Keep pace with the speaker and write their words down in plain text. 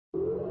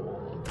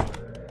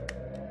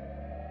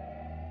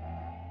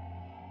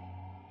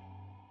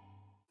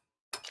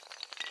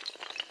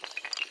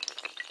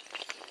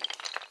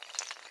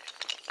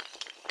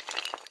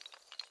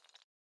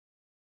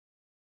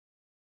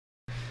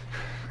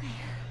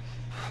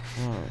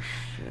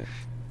shit.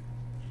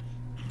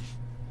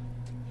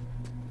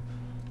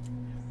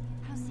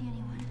 I don't see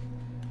anyone.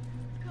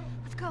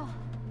 Let's go.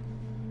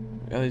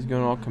 Ellie's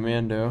going all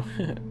commando.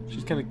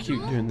 She's kind of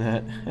cute doing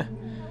that.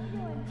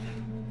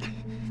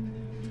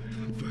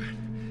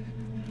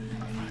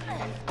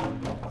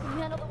 Can you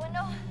handle the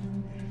window?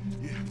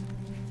 Yeah.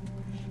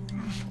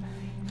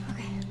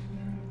 Okay.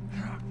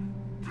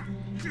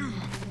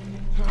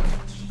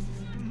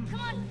 Come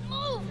on,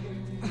 move!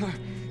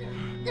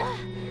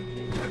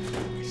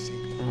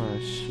 Oh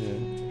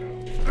shit.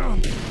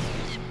 Alright.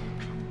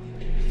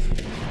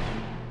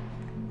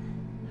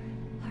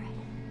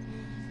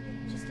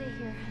 Just stay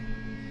here.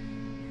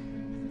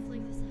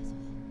 Flank this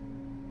asshole.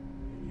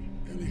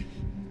 Ellie.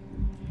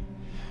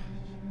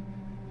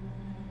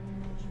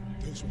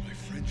 Those were my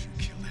friends you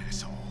killed,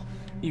 asshole.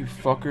 You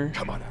fucker.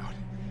 Come on out.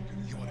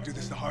 You want to do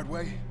this the hard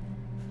way?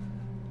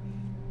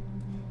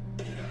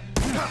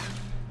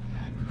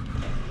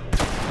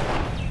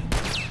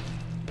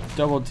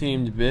 Double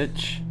teamed,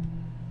 bitch.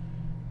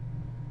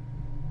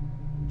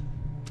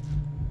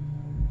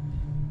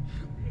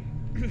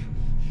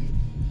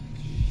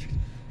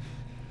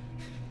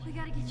 We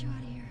gotta get you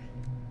out of here.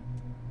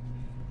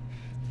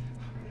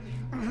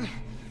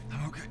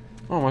 I'm okay.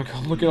 Oh my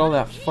god, look at all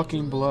that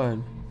fucking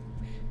blood.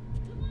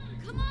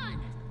 Come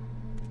on!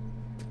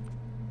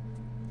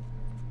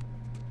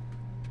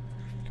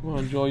 Come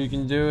on, Joel, you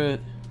can do it.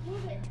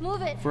 Move it!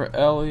 Move it! For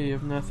Ellie,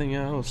 if nothing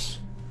else.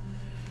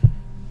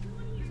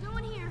 There's no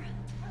one here.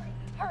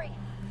 Hurry!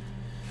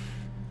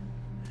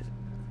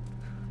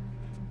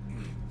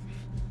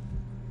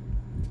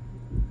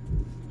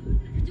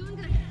 You're doing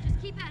good.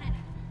 Just keep at it.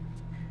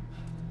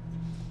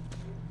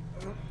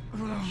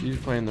 She's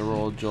playing the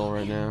role of Joel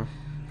right now.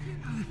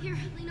 Here,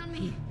 lean on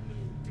me.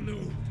 No.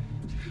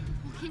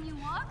 Can you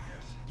walk?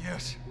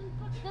 Yes.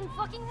 Then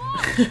fucking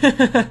walk!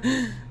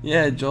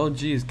 Yeah, Joel,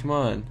 jeez, come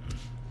on.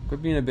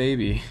 Quit being a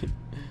baby.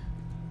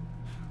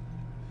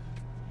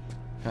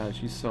 God,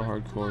 she's so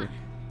hardcore.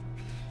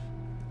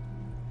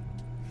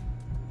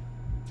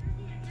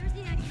 There's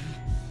the exit.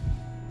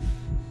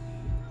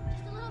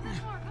 Just a little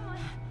bit more, come on.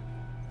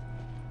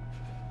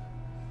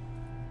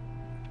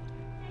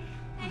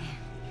 Hey.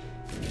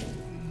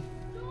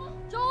 Joel?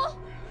 Joel?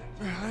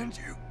 Behind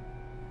you.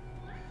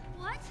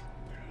 What?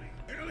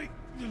 Ellie.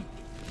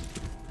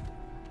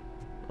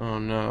 Oh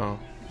no.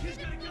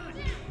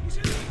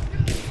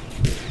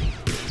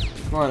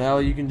 Come on,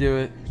 Ellie, you can do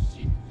it.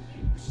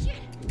 Shit.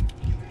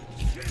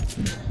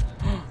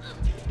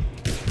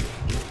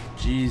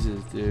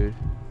 Jesus, dude.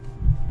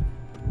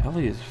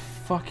 Ellie is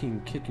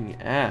fucking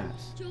kicking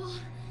ass. Joel?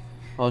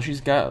 Well,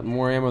 she's got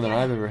more ammo than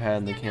I've ever had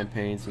in the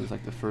campaign since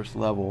like the first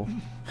level.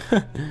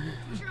 So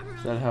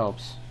that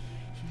helps.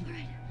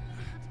 Alright,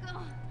 let's go.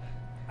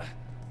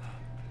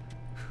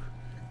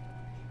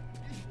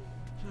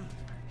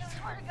 I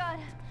swear to God, I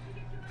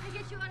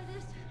get you out of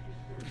this.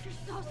 You're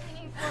so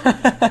singing for me.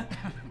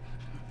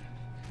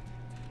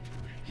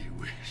 You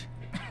wish.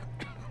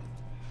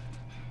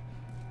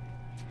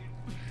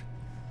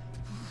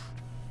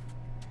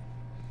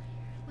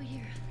 Wait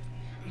here.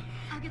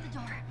 I'll get the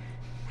door.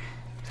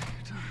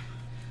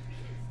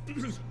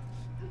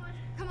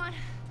 Come on.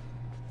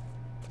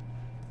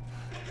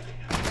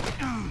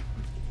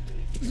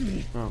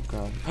 Oh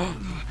god. Oh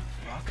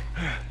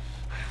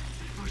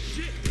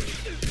shit.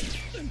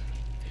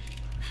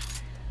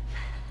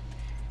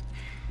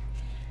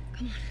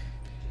 Come on.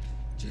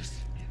 Just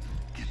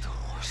get the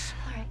horse.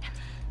 All right.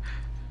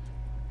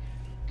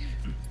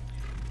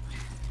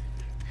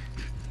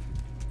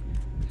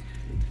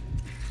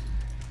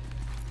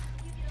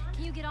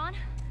 Can you get on?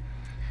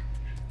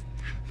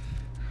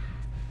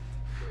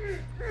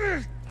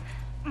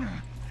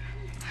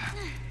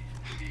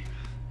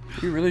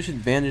 You really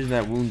should bandage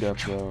that wound up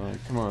though.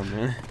 Like, come on,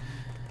 man. I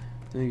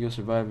don't think you'll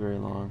survive very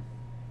long.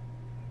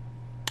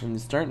 And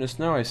it's starting to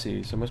snow, I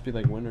see, so it must be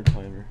like winter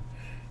time or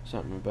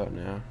something about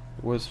now.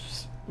 It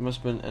must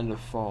have been end of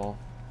fall.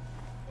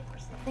 I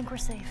think we're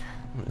safe.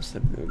 I'm gonna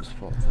step into this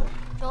fall.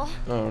 Joel?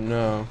 Oh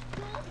no.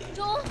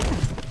 Joel?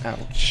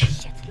 Ouch.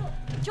 Shit.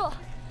 Joel.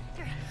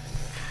 Here.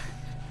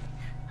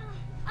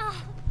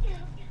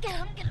 Get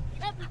up, get up,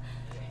 get up.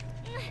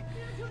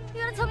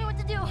 You gotta tell me what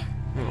to do.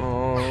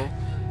 Oh.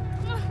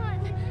 Come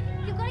on.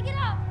 You gotta get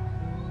up.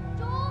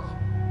 Joel?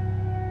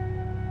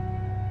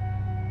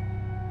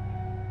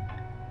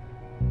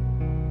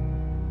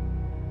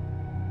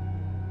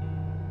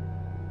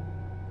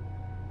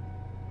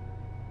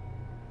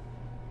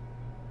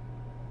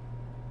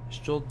 Is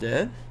Joel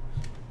dead?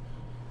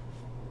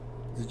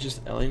 Is it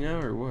just Ellie now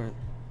or what?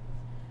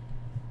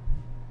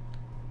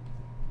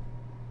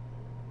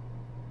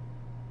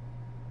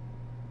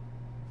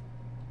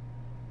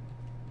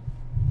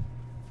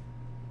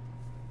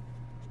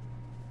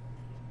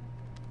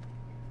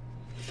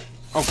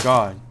 Oh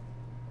god.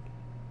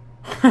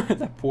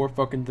 That poor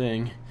fucking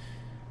thing.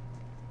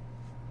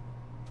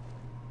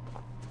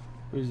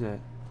 Who's that? Is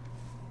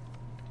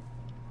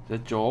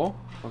that Joel?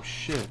 Oh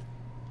shit.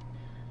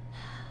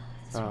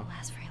 This won't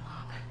last very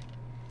long.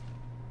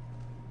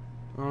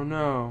 Oh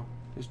no.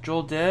 Is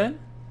Joel dead?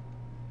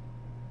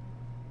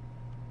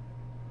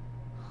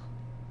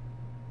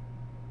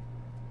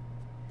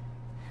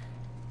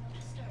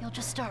 I'll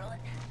just startle it.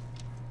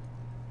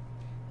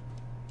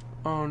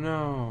 Oh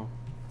no.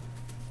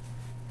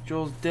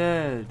 Joel's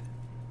dead.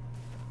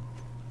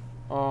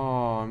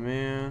 Oh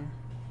man.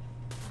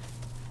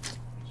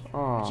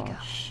 Oh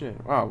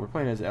shit. Wow, we're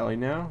playing as Ellie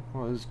now?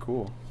 Oh, this is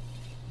cool.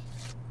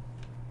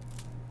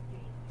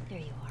 There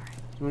you are.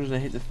 As much as I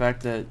hate the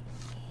fact that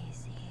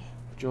Easy.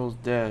 Joel's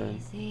dead.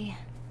 Easy.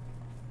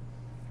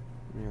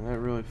 Man, that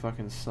really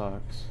fucking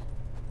sucks.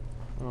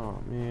 Oh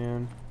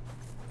man.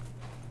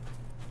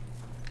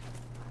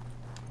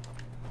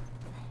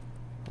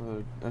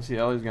 I see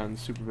Ellie's gotten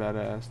super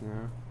badass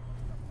now.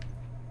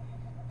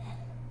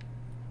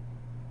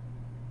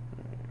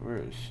 Alright, where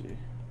is she?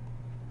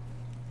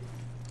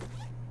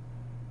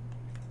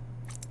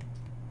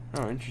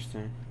 Oh,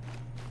 interesting.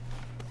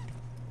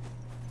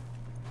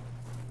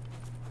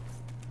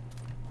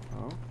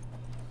 Oh.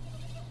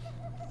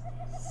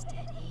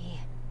 Steady.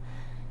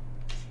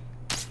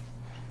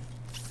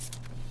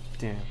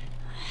 Damn.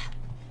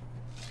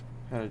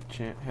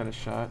 Had a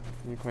shot.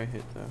 Didn't quite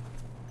hit though.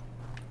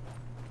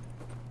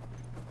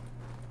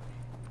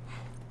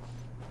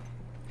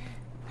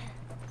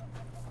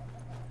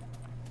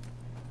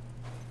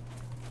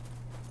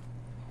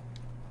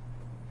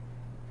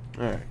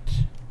 Alright.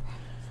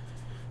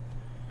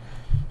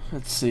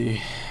 Let's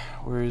see.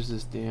 Where is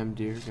this damn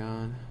deer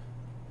gone?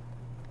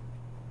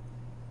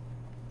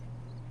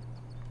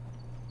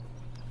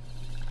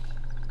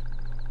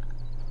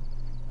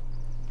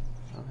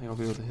 I don't think I'll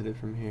be able to hit it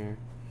from here.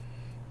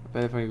 I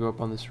bet if I go up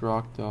on this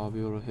rock though, I'll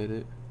be able to hit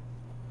it.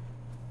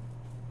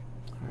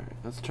 Alright,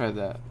 let's try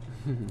that.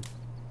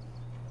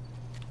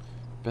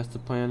 Best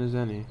of plan as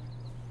any.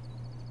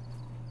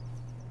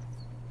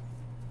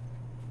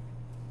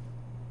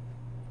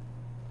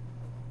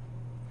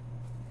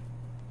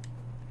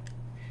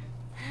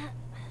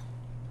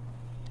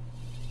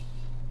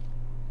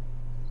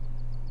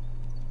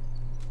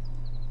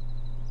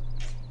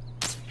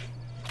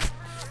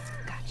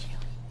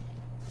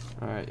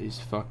 Alright, he's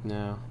fucked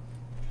now.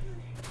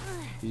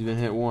 He's been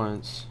hit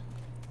once.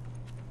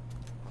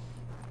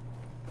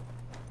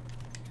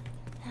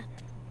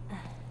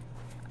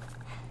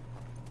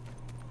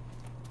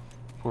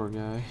 Poor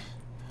guy.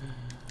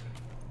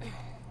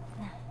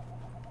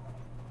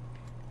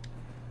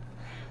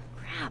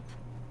 Crap.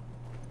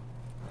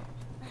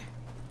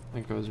 I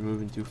think I was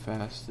moving too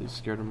fast. They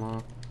scared him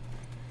off.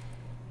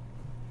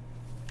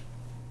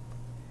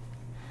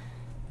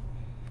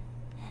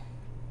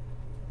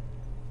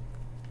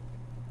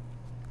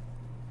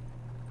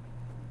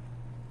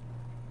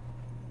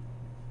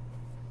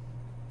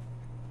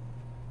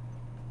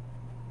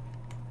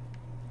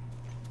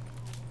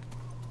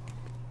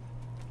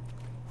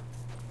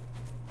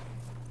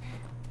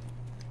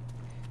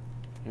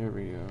 There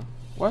we go.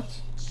 What?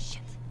 Shit.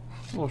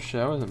 Oh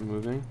shit, I wasn't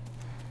moving.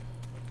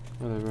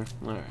 Whatever.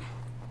 Alright.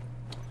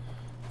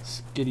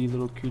 Skitty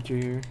little creature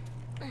here.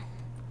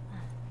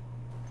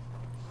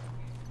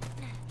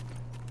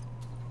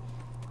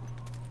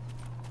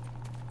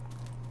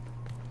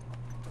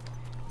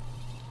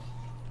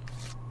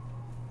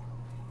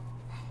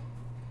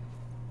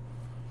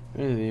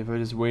 Anything, if I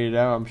just wait it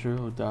out, I'm sure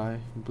he'll die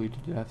and bleed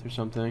to death or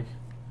something.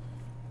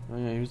 Oh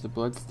yeah, here's the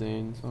blood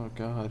stains. Oh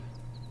god.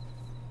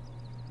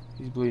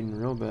 He's bleeding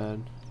real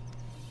bad.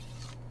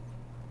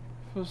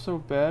 I feel so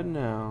bad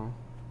now.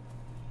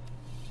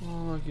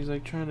 Oh look, he's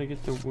like trying to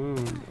get the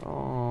wound.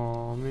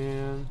 Oh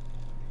man.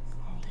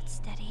 Hold it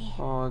steady.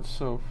 Oh, it's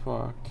so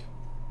fucked.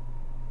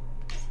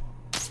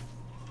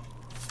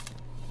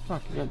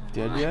 Fuck, you're not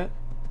dead yet?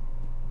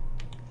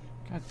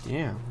 God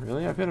damn,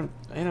 really? I hit him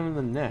in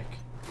the neck.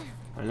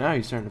 And now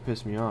he's starting to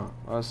piss me off.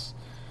 I was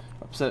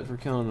upset for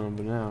killing him,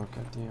 but now,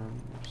 god damn,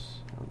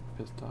 I'm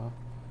pissed off.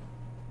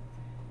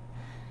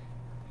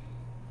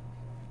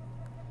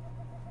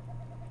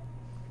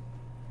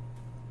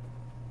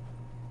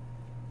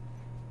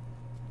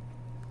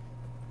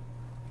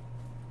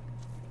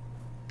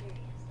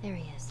 There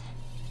he is.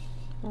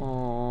 Aww.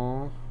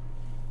 Hold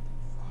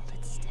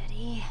it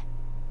steady.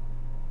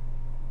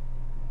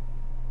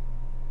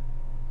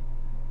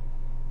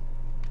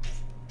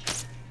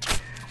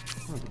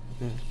 What a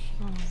bitch.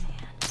 Oh man.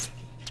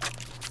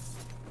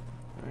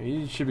 Alright,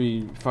 he should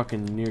be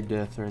fucking near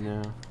death right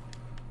now.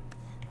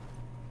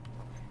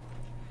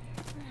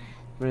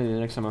 Maybe the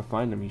next time I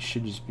find him, he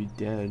should just be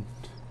dead.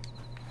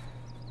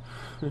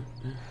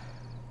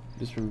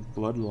 Just from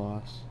blood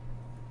loss.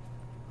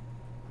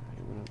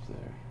 He went up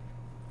there.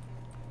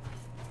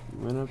 He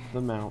went up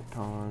the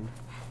mountain.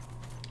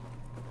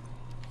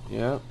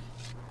 Yep.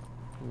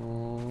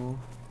 Oh.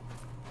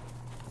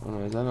 Oh no,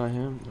 is that not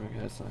him? Okay,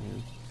 that's not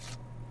him.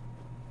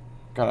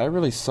 God, I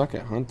really suck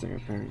at hunting,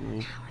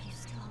 apparently. How are you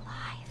still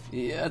alive?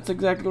 Yeah, that's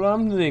exactly what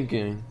I'm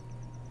thinking.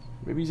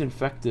 Maybe he's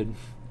infected.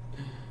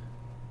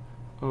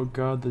 Oh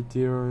god, the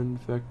deer are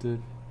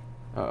infected.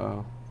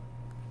 Uh-oh.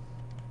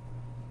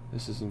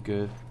 This isn't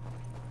good.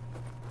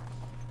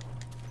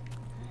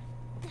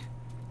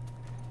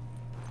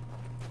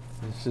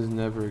 This is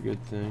never a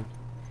good thing.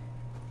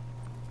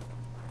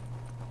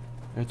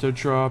 It's a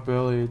trap,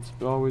 Ellie. It's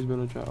always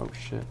been a trap. Oh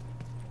shit.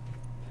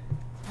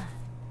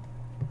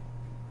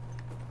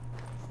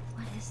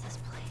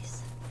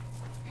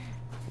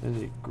 That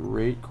is a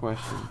great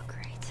question. Oh,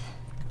 great.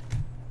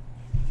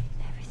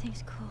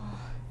 Everything's cool.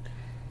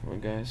 Come on,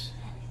 guys.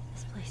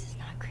 This place is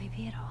not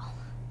creepy at all.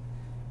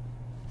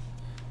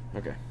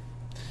 Okay.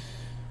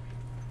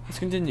 Let's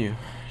continue,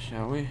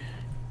 shall we?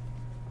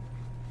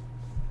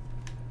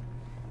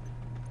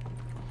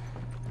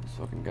 This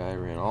fucking guy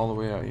ran all the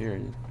way out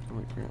here.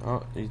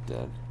 Oh, he's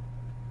dead.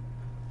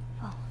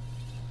 Oh.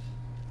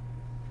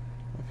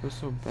 I feel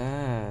so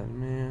bad,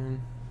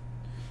 man.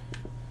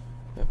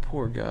 That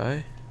poor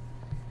guy.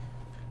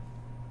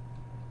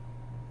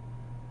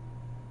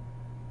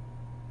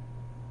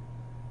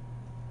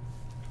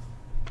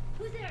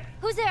 Who's there?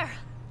 Who's there?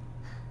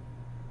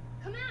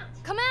 Come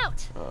out! Come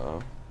out!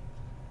 Uh-oh.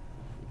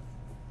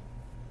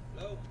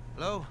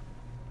 Hello?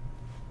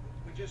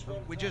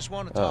 We just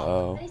want to talk.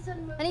 Uh-oh.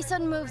 Any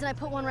sudden moves and I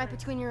put one right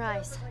between your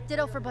eyes.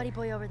 Ditto for Buddy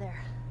Boy over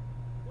there.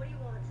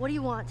 What do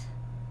you want?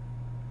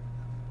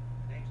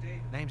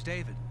 Name's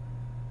David.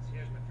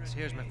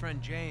 Here's my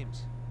friend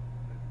James.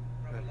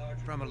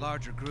 From a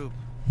larger group.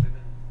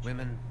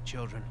 Women,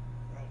 children.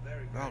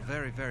 We're all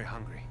very, very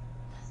hungry.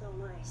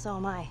 So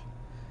am I.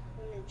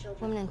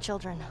 Women and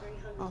children.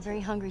 All very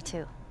hungry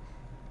too.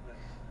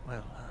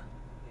 Well,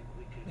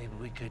 maybe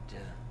we could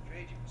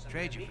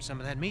trade you for some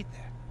of that meat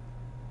there.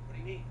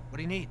 What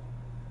do you need?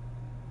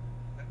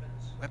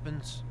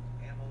 Weapons?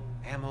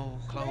 Ammo?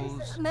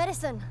 Clothes?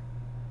 Medicine.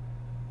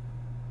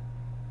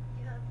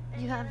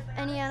 You have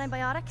any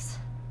antibiotics?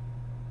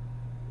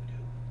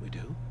 We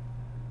do.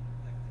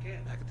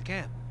 Back at the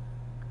camp.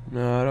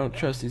 No, I don't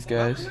trust these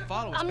guys.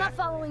 Follow us I'm not back.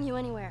 following you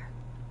anywhere.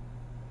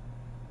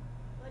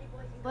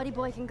 Buddy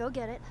Boy can go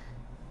get it.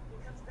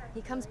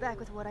 He comes back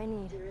with what I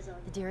need.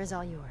 The deer is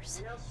all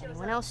yours.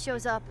 Anyone else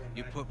shows up...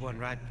 You put one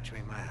right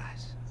between my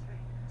eyes.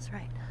 That's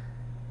right.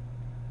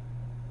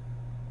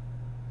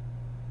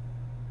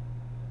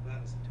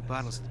 2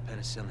 bottles of the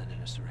penicillin in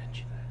a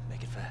syringe.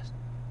 Make it fast.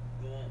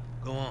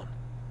 Go on.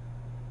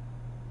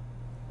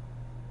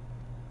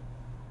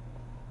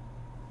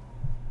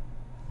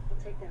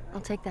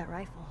 I'll take that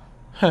rifle.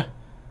 Huh.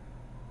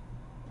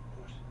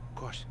 Of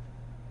course.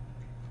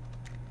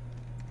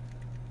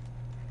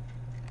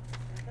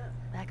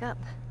 Back up.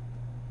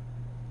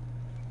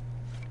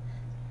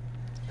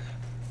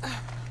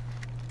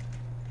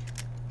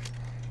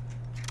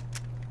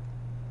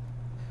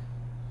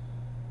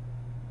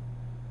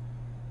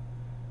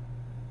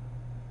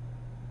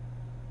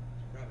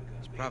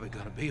 It's probably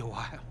gonna be a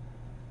while.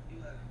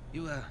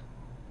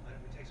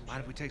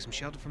 Mind if we take some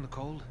shelter from the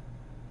cold?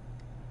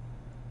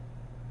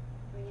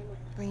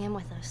 Bring him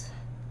with us.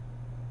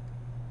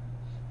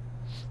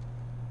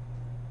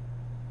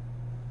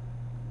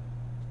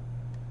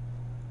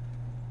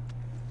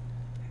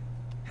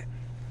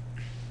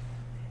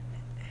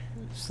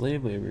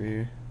 Slave labor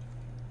here.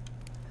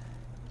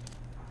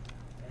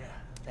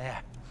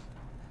 There.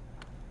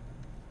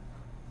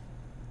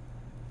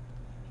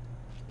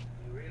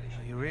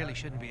 You really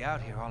shouldn't be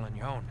out here all on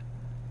your own.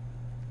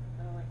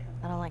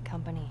 I don't like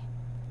company.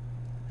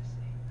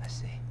 I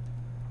see.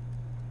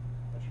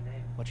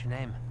 What's your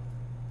name?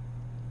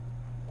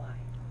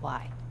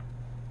 Why?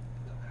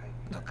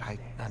 Look, I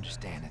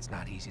understand it's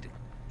not easy to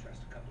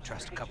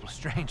trust a couple of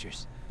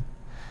strangers.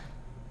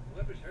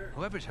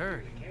 Whoever's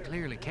hurt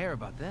clearly care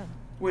about them.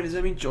 Wait, does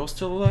that mean Joel's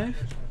still alive?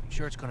 I'm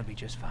sure it's gonna be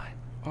just fine.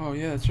 Oh,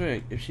 yeah, that's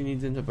right. If she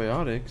needs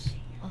antibiotics.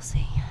 We'll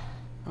see.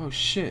 Oh,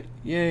 shit.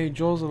 Yay,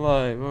 Joel's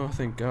alive. Oh,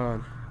 thank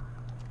God.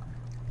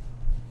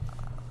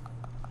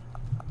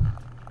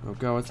 Oh,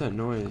 God, what's that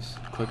noise?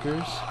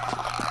 Clickers?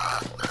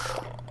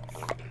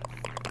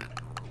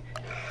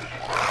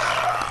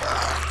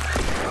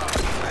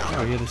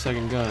 Oh, he had a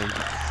second gun.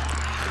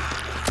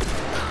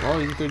 Oh,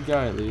 he's a good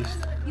guy, at least.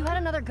 You had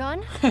another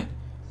gun?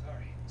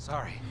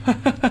 Sorry.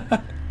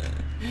 I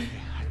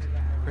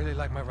really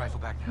like my rifle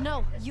back now.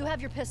 No, you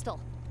have your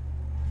pistol.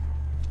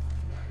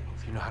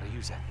 You know how to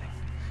use that thing.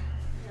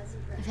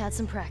 We've had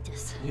some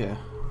practice. Yeah,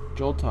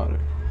 Joel taught her.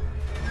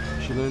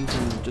 She learned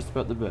from just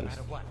about the No best.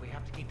 matter what, we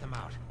have to keep them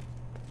out.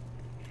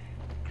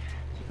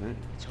 Right.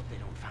 Let's hope they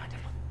don't find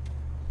him.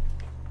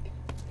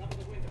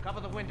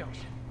 Cover the windows.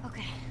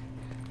 Okay.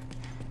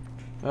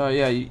 Oh,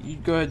 yeah, you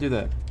go ahead and do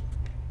that.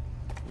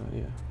 Oh,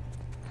 yeah.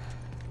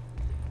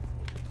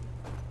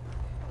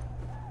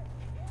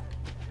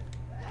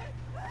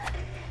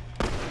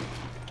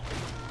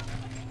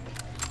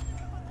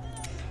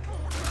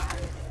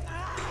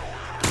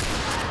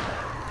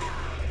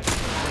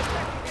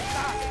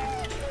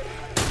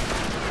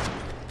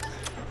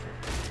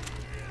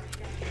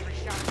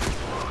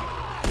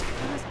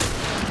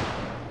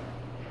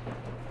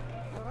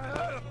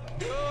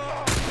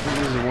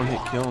 This is a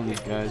one-hit kill on these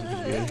guys, which is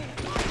good.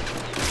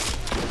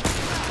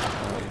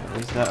 At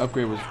least that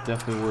upgrade was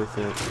definitely worth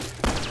it.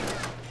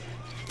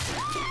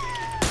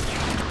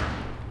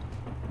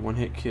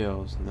 One-hit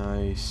kills,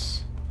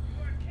 nice.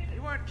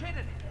 You weren't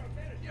kidding.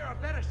 You're a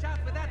better shot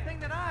with that thing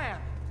than I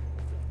am.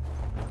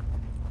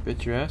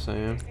 Bet your ass I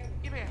am.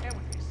 Give me a hand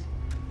with this.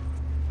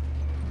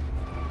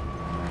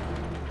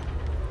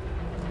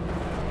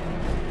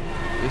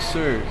 Yes,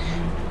 sir.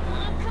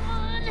 Oh, come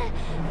on!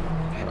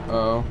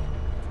 Uh-oh.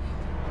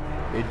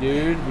 Hey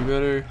dude, we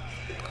better...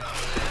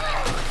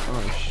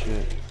 Oh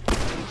shit.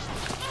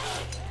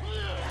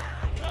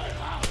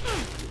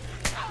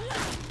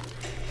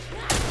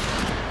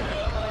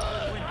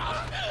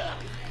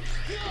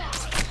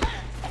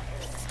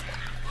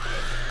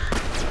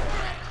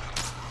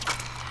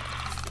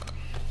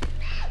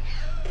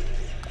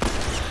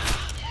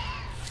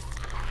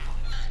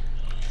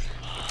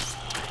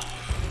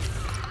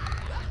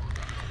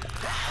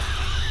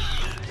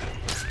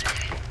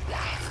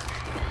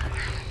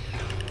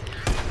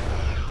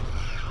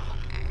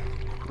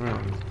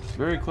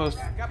 Very close.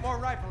 Got more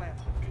rifle ammo.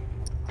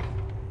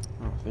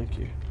 Oh, thank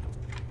you.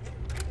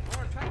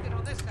 More infected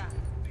on this side.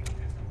 It's a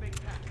big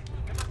pack.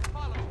 They must have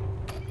followed you.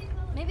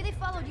 Maybe they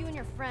followed you and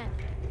your friend.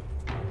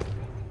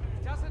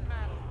 Doesn't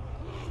matter.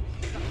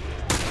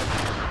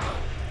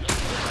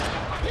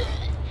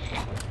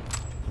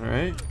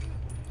 Alright.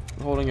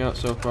 We're holding out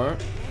so far.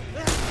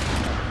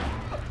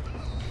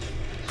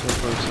 So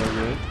far, so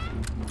good.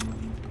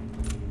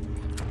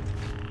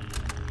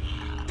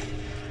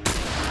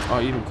 Oh,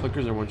 even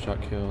clickers are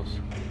one-shot kills.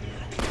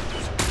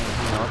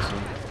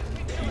 Awesome.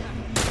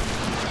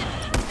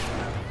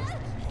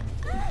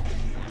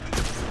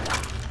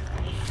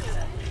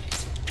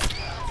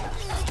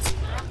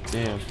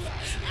 Damn.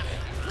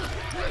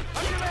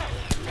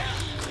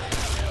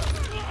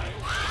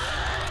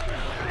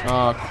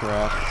 Oh,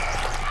 crap.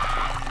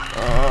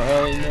 Oh,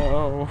 Ellie,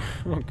 no.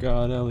 Oh,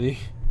 God, Ellie.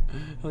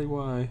 Ellie,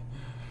 why?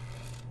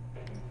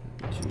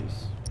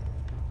 Jeez.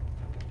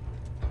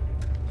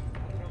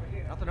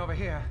 Nothing over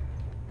here.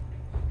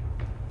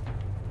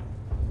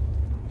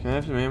 Can I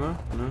have some ammo?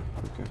 No?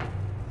 Okay.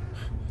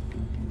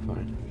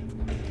 Fine.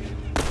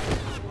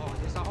 Oh,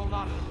 there's a whole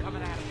lot of them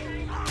coming at us.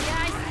 Yeah,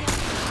 I see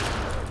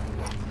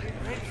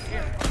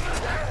him.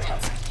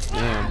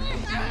 Damn.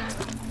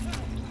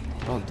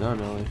 Well done,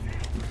 Ellie.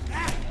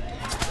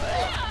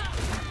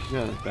 She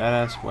got a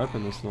badass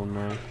weapon, this little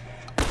knife.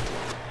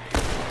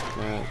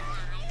 Got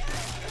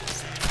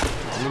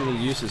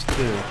limited uses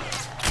too.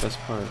 Best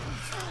part.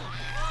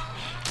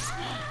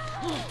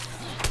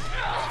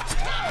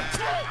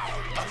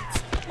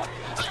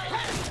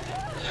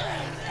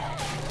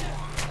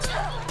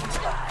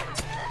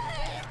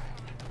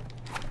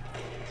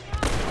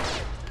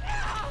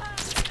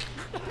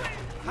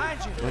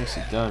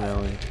 Nicely done,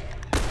 Ellie.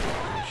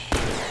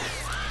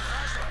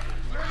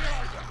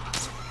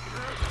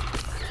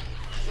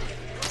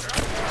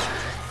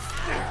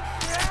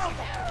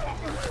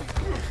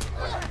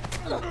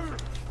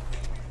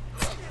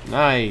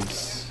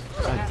 Nice.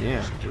 God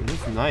damn, dude,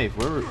 this knife,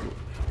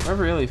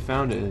 wherever Ellie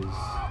found it is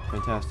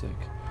fantastic.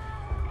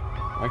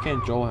 Why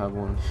can't Joel have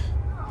one?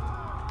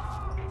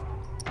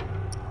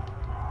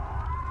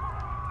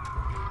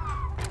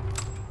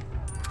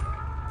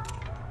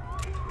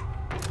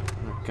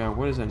 God,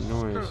 what is that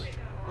noise?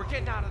 We're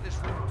getting out of this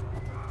room.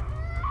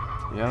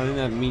 Yeah, I think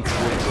that meat's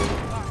liquid.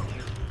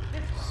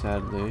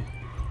 Sadly.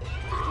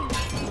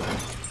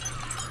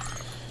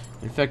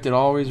 Infected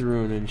always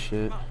ruining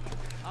shit.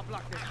 I'll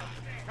block this.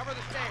 Cover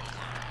the stairs.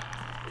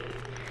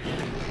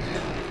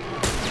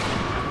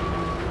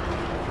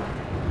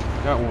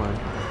 Got one.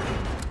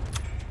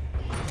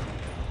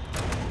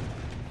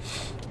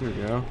 There we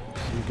go.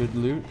 Some good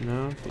loot?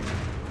 No?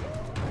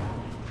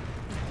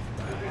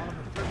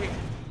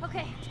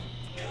 Okay.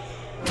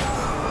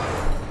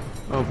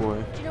 Oh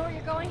boy. Do you know where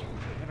you're going?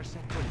 Never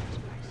set foot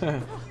in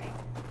this place.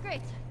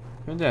 Great.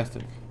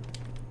 Fantastic.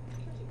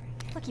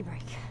 Lucky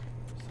break.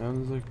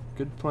 Sounds like a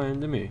good plan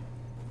to me.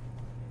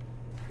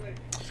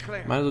 It's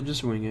clear. Might as well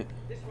just wing it.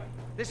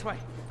 This way.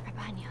 Right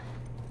behind you.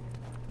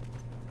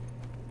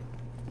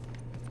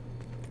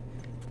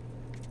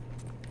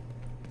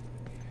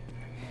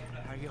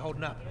 How are you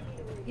holding up?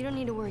 You don't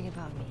need to worry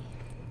about me.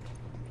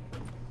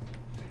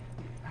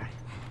 All right.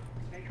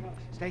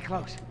 Stay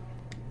close.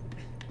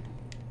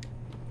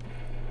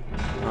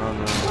 Oh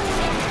no.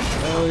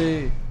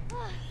 Ellie!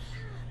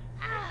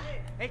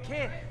 Hey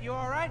kid, you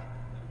all right?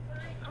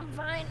 I'm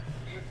fine.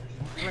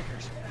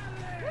 Clickers.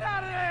 Get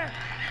out of there!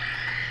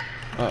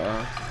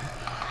 Uh-oh.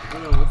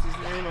 Oh, what's his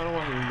name? I don't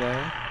want him to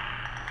die.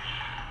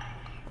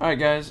 Alright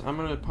guys, I'm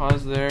gonna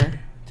pause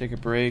there, take a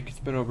break. It's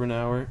been over an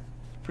hour.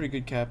 Pretty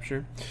good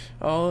capture.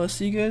 I'll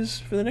see you guys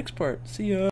for the next part. See ya!